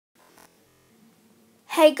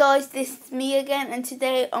Hey guys, this is me again, and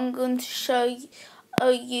today I'm going to show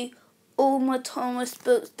you all my Thomas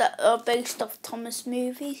books that are based off Thomas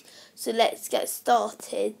movies. So let's get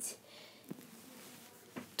started.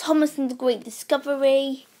 Thomas and the Great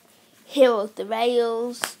Discovery, Hero of the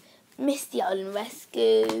Rails, Misty Island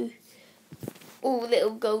Rescue, All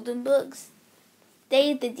Little Golden Books,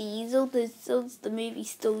 Day of the Diesel, the movie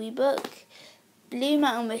storybook, Blue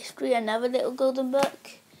Mountain Mystery, another Little Golden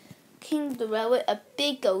Book, King of the Railway, a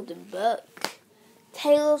big golden book,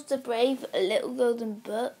 Tale of the Brave, a little golden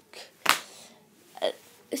book,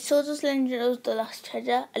 Soldier's Legend of the Lost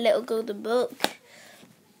Treasure, a little golden book,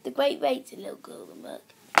 The Great Race, a little golden book,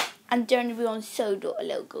 and Journey Beyond Sodor, a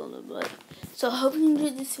little golden book. So I hope you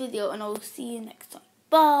enjoyed this video, and I will see you next time.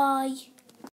 Bye!